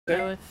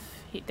know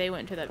if they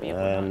went into that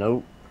vehicle or not.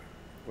 Nope.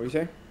 What do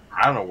you say?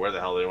 I don't know where the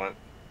hell they went.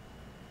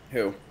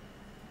 Who?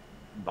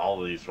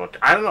 All of these fuck.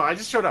 I don't know. I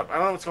just showed up. I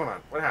don't know what's going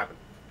on. What happened?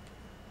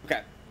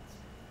 Okay.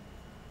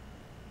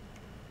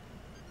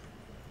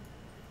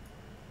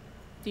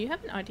 Do you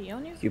have an ID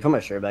on you? Can you put my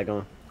shirt back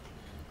on?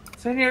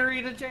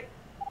 Senorita J.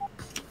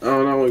 I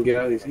don't know when to get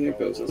out of these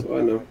handcuffs. That's all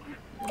I know.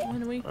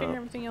 When we figure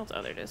everything else,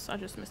 oh, there it is. I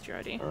just missed your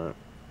ID. Alright.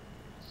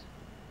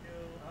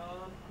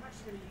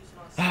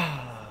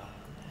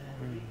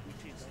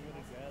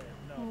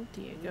 Oh,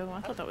 Diego,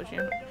 I thought that was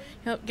you.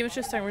 Help, give us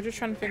just a second. We're just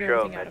trying to figure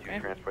everything out, okay?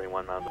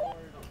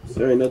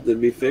 There ain't nothing to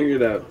be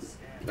figured out.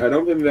 Alright,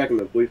 don't put me back in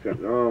the police car.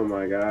 Oh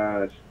my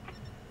gosh.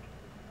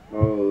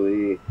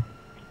 Holy.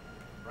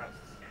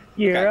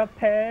 You're a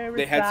parasite.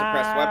 They had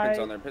suppressed weapons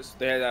on their pistols.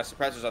 They had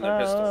suppressors on their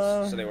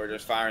pistols, so they were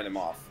just firing them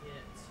off.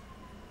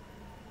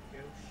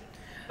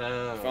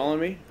 Following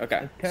me?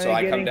 Okay. So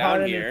I come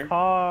down here,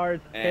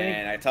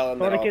 and I tell them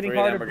that all three of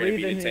them are going to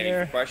be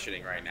detained for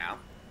questioning right now.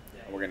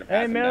 And we're going to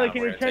pass them down. Hey, Melly,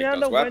 can you turn down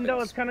the window?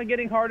 It's kind of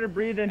getting hard to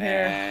breathe in here.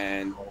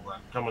 And hold on.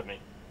 Come with me.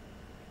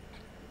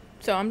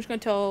 So I'm just going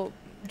to tell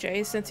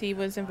Jay, since he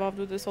was involved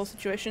with this whole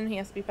situation, he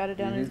has to be patted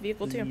down in his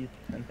vehicle, too.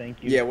 And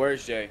thank you. Yeah,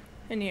 where's Jay?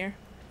 In here.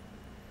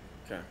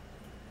 Okay.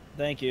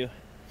 Thank you.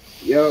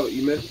 Yo,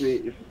 you missed me.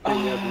 You're supposed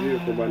to be out the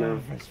vehicle by now.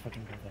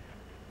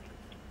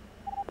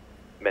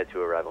 Med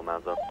to arrival,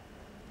 Mount Zone.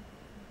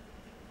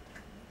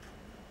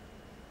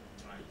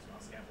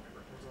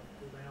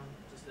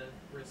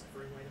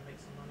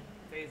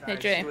 Hey,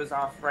 Jay. She was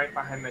off right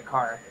behind the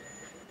car.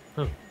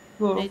 Huh.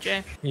 Hey,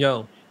 Jay.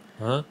 Yo.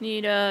 Huh?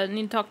 Need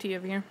to talk to you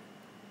over here.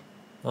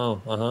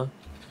 Oh, uh-huh.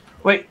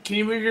 Wait, can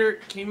you move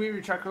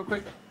your truck real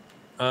quick?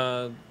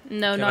 No,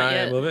 not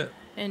yet. Move it?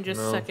 In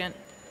just a second.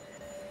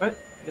 What?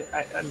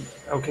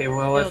 Okay,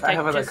 well, if I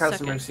have other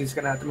customers, he's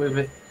gonna have to move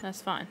it.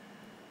 That's fine.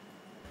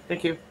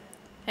 Thank you.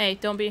 Hey,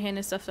 don't be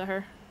handing stuff to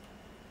her.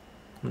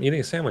 I'm eating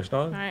a sandwich,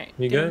 dog. Alright,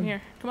 you get good? in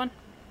here. Come on.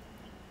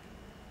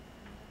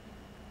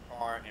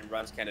 Car and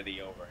runs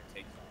Kennedy over and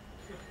takes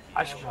off.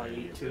 I should probably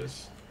eat too.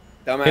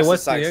 Dumbass Hey,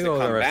 what's decides to Diego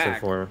come arrested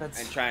back for?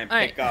 and try and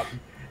Alright. pick up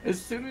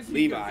As soon as he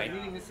Levi, goes,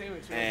 I'm eating a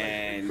sandwich,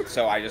 and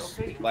so I just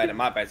light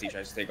him up as he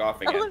tries to take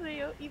off again.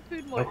 Olivia, eat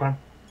food more. Okay.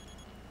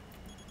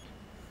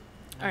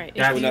 Alright,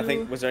 Yeah, if you...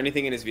 nothing. Was there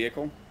anything in his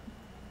vehicle?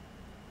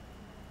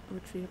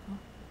 Which vehicle?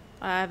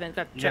 I haven't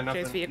got to check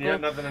Jay's vehicle. Yeah,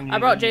 nothing I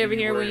brought Jay over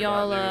here when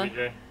y'all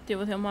deal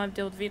with him while I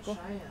deal with the vehicle.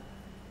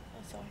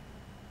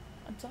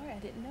 I'm sorry, I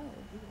didn't know.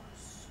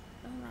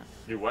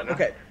 You what now?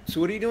 Okay, so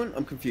what are you doing?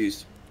 I'm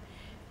confused.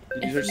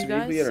 Did you search the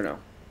vehicle yet or no?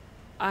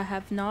 I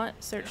have not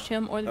searched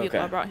him or the vehicle.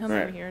 Okay. I brought him All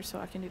right. over here so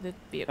I can do the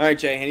vehicle. Alright,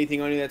 Jay, anything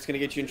on you that's going to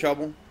get you in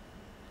trouble?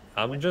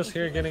 I'm just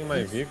here getting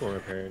my vehicle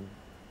repaired.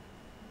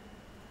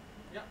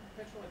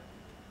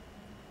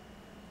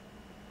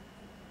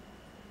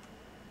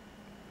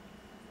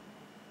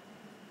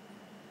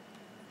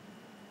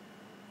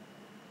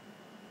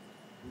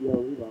 Yo,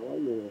 Levi, why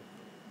you there?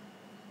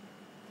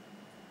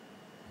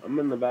 I'm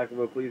in the back of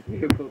a police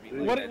vehicle.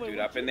 You looked that dude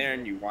up in there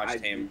and you watched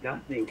him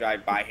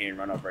drive by here and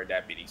run over a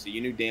deputy. So you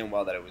knew damn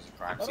well that it was a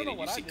crime scene and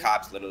you see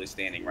cops literally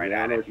standing right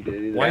at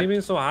it. Why are you being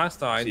so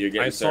hostile? So you're I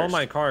getting saw searched.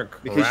 my car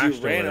crash Because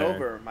you ran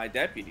over over my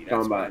deputy.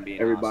 That's why I'm being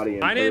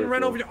hostile. I didn't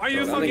run over you. Are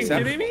you fucking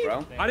kidding me?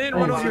 Bro. I didn't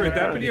run over your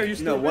deputy. Are you No,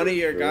 stupid? one of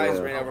your guys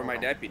ran over my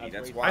deputy.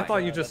 That's why. I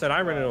thought you just said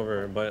I ran it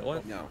over, but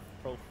what? No.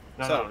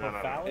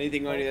 No.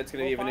 Anything on you that's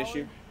going to be of an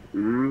issue?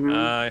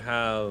 I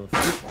have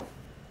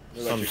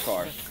What about your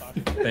car?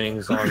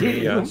 things on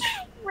me, yes.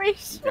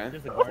 Okay.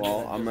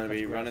 Well, I'm going to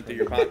be running through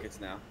your pockets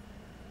now.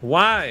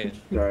 Why?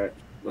 Alright.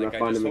 When Like I I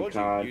find just him in told you,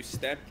 COD, you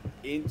stepped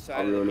inside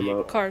I'll of the ruin him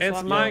vehicle. up.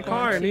 It's my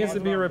car. It needs to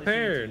be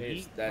repaired.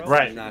 That's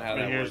Right, not how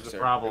but that here's works, the sir.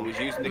 problem. It was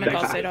used in the I'm gonna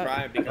call connection to State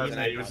crime because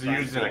It was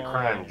used in a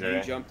crime, Jay.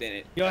 You jumped in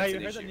it. Yo, That's have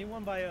an you heard the issue. new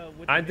one by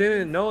I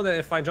didn't know that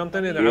if I jumped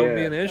in it, that would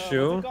be an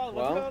issue.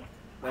 Well,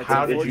 that's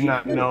How did you unfortunate.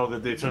 not know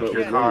that they took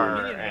your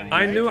car? And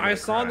I knew used it in I a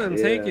saw them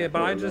crime? take it,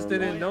 but I Yeah, just no,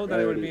 didn't know that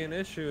it would be Alrighty. an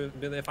issue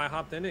if I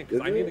hopped in it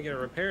because I need to get it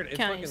repaired. It's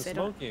Can't fucking you say that?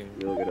 smoking.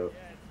 You look it up.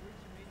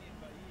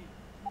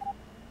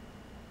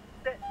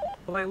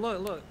 But like,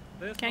 look.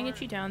 This Can I car-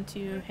 get you down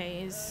to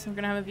Hayes? We're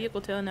gonna have a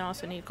vehicle tow and I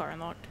also need a car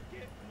unlocked.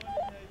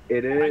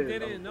 It is. I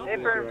didn't know.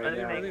 I'm looking right I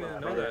now. really didn't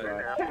know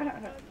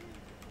that.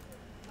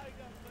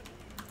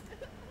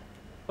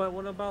 But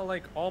what about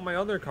like all my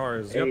other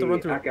cars? You have to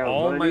run Hey, I through got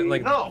all my money.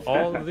 like No,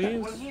 all of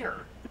these. one here.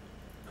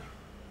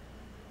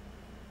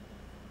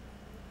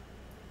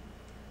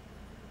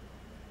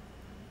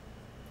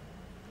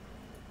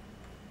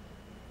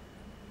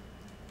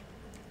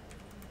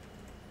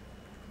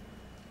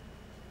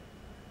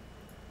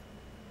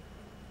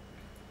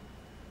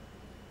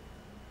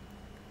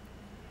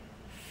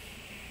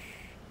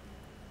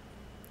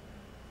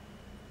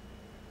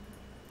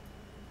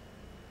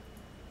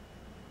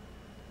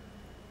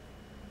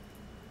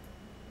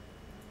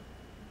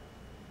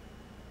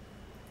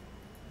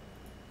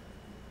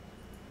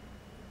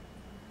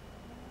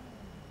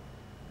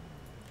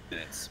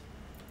 Minutes.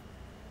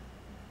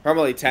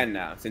 Probably 10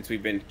 now, since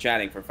we've been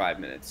chatting for 5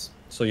 minutes.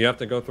 So you have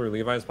to go through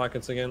Levi's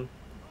pockets again.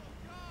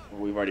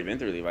 Well, we've already been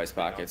through Levi's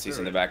pockets. He's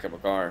in the back of a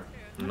car.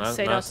 Not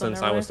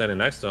since I was standing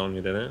next to him,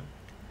 you didn't.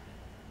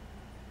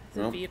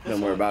 Well,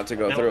 then we're about to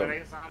go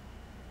through.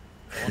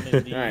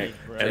 Alright.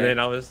 And then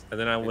I was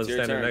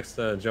standing next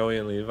to Joey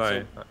and Levi.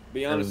 So,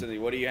 be honest with me,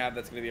 what do you have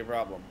that's gonna be a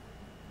problem?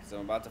 Because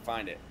I'm about to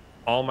find it.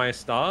 All my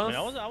stuff?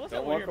 I mean,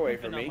 don't walk away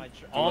from me.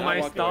 All my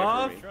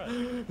stuff?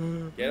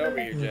 Get over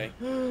here, Jay.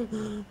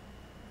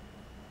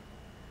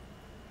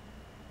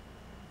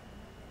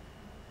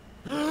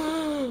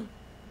 I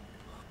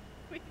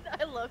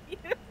love you.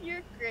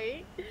 You're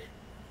great.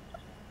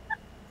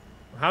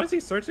 How is he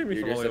searching me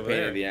You're from all the way over there? You're just a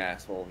pain in the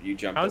ass. Well, you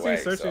jumped away. How is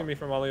he searching me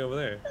from all the way over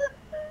there?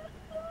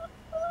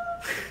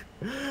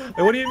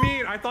 What do you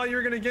mean? I thought you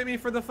were gonna get me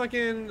for the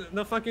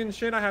fucking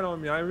shit I had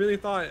on me. I really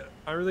thought.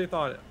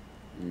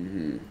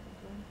 Mm-hmm.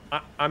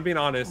 I'm being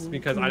honest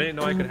because I didn't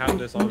know I could have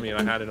this on me and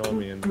I had it on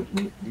me.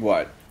 And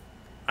what?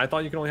 I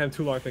thought you could only have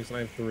 2 lockpicks and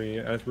I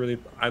have 3.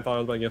 I thought I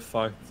was about to get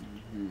fucked.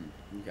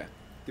 Okay.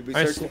 Did we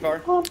search the car?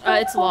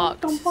 It's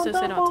locked. So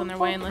say not on their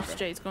way unless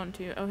Jay's going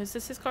to. Oh, is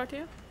this his car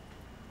too?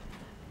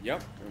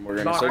 Yep. And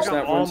we're gonna search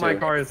that all one my too.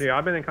 cars here.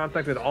 I've been in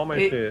contact with all my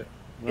shit.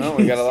 Well,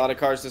 we got a lot of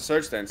cars to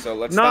search then. So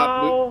let's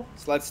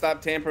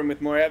stop tampering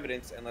with more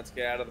evidence and let's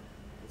get out of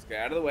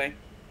the way.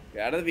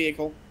 Get out of the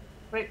vehicle.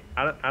 Wait.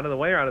 Out of the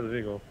way or out of the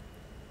vehicle?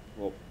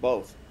 Well,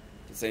 both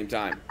at the same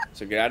time.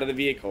 So get out of the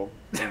vehicle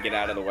and get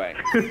out of the way.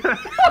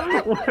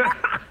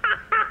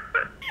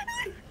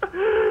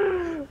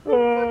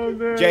 Oh,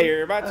 man. Jay,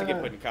 you're about to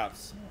get put in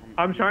cuffs.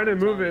 I'm trying to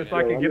move it so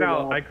I can get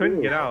out. I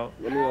couldn't get out.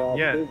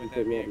 Yeah.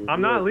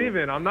 I'm not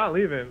leaving.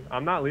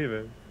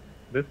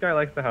 This guy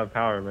likes to have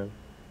power, man.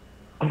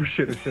 Oh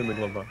shit, it's in the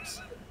glove box.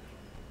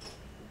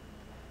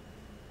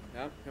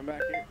 No, come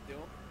back here,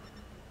 Dylan.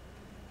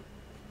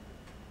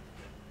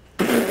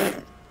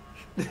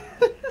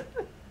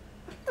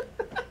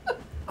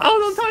 Oh,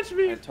 don't touch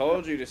me! I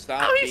told you to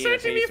stop. Oh, he's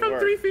searching me from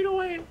 3 feet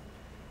away.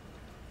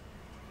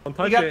 Don't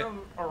touch it.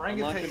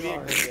 Orangutan I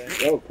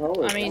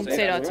mean,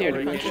 Sadot's here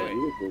to punch it.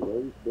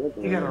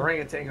 You got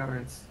orangutan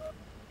arms.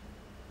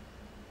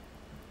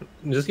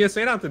 Just get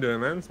Sadot to do it,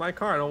 man. It's my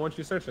car. I don't want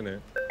you searching it.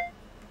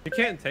 You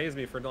can't tase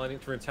me for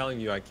telling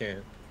you I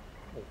can't.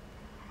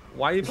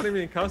 Why are you putting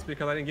me in cuffs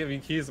because I didn't give you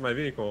keys to my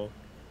vehicle?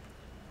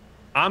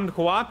 I'm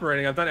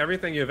cooperating. I've done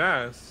everything you've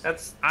asked.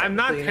 I'm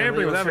not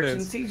tampering with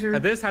evidence.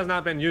 This has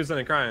not been used in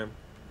a crime.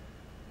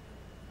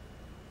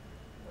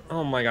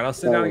 Oh my god, I'll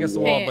sit down against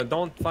the wall, but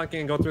don't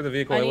fucking go through the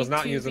vehicle. It was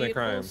not used in a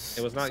crime.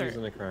 It was not used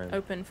in a crime.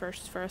 Open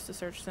first for us to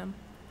search them.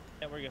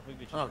 Yeah, we're good.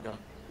 Oh god.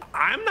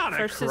 I'm not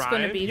first a crime. First is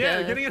going to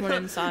be the one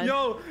inside.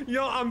 Yo,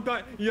 I'm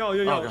done. Yo.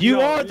 You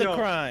are the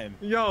crime.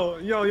 Yo.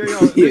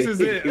 This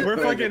is it. We're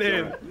fucking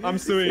in. I'm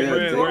suing.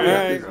 We're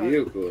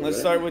in. Let's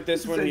start with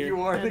this one here.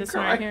 We're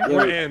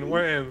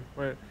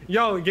in.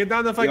 Yo, get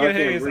down the fucking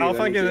haze. I'll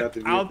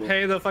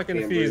pay the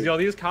fucking fees. Yo,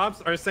 these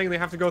cops are saying they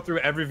have to go through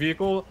every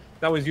vehicle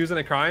that was used in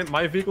a crime.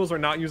 My vehicles are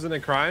not used in a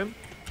crime.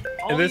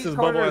 And this is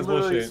bubble ass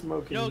bullshit.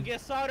 Yo,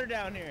 get solder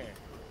down here.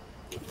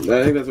 I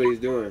think that's what he's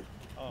doing.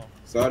 Oh.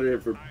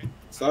 Solder's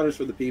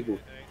for the people.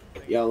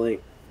 Y'all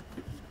ain't.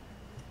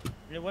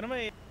 Yeah, what am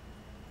I?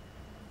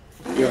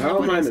 Yo,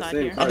 how am I in the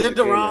same car? I did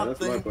the wrong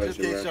thing just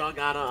in case y'all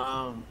got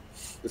a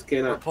this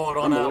cannot report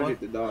on that one.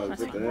 To dogs.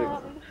 What the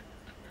heck?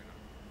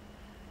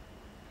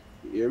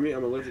 You hear me?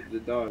 I'm allergic to the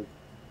dogs.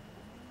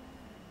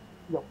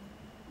 No.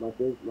 My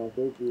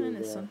safety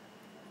is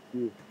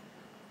huge.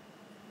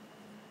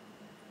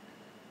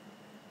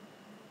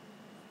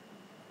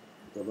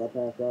 So if I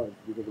pass out, it's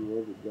because I'm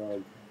allergic to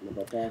dogs.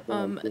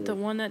 The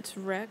one that's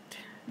wrecked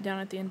down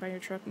at the end by your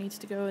truck needs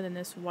to go, and then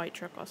this white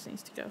truck also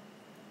needs to go.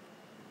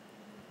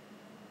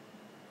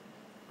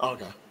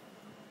 Okay.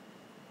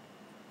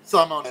 So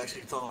I'm on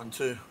actually towing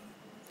too.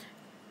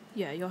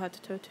 Yeah, you'll have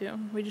to tow 2.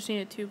 We just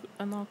needed 2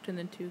 unlocked and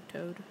then 2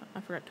 towed.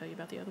 I forgot to tell you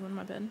about the other one,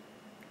 my bad.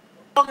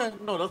 Okay,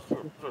 no, that's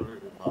perfect.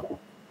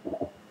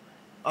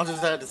 I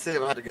just had to see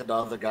if I had to get the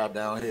other guy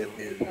down here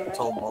and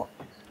tow more.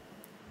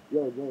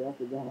 Yo, Jay, I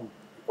forgot.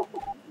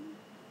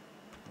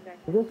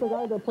 Is this the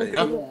guy that puts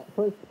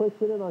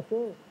shit in our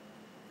shit?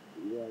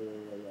 Yeah.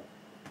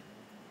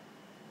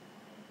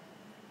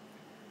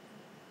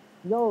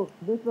 Yo,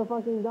 this is the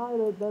fucking guy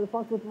that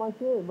fucks with my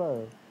shit,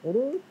 bro. It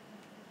is?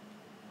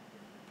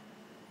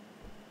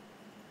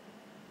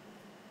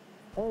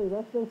 Hey,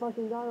 that's the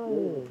fucking guy right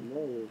here.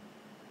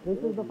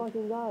 This is the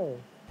fucking guy.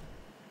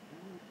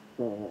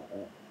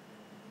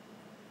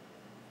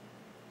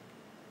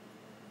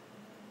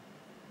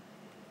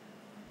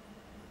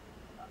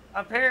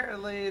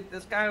 Apparently,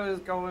 this guy was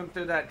going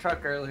through that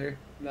truck earlier.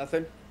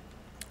 Nothing?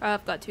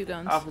 I've got 2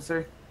 guns.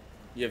 Officer.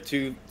 You have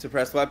 2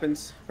 suppressed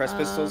weapons? Suppressed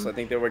pistols? I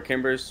think they were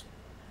Kimbers.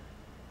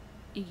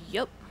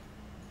 Yep.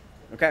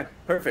 Okay,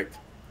 perfect.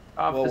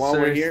 Officers. Well,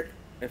 while we're here,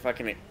 if I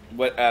can...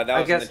 that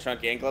was in the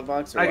trunk and glove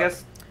box, or I what?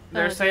 guess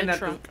they're saying that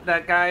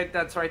that guy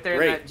that's right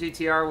there in that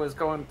GTR was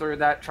going through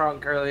that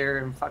trunk earlier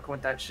and fucking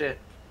with that shit.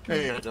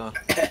 Hey, John.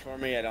 For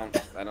me, it's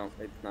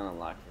not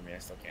unlocked for me. I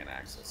still can't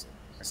access it.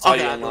 I saw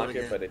you unlock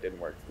it, but it didn't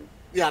work for me.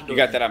 Yeah, you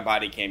got that on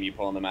body cam, you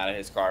pulling them out of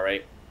his car,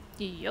 right?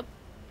 Yep.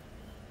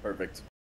 Perfect.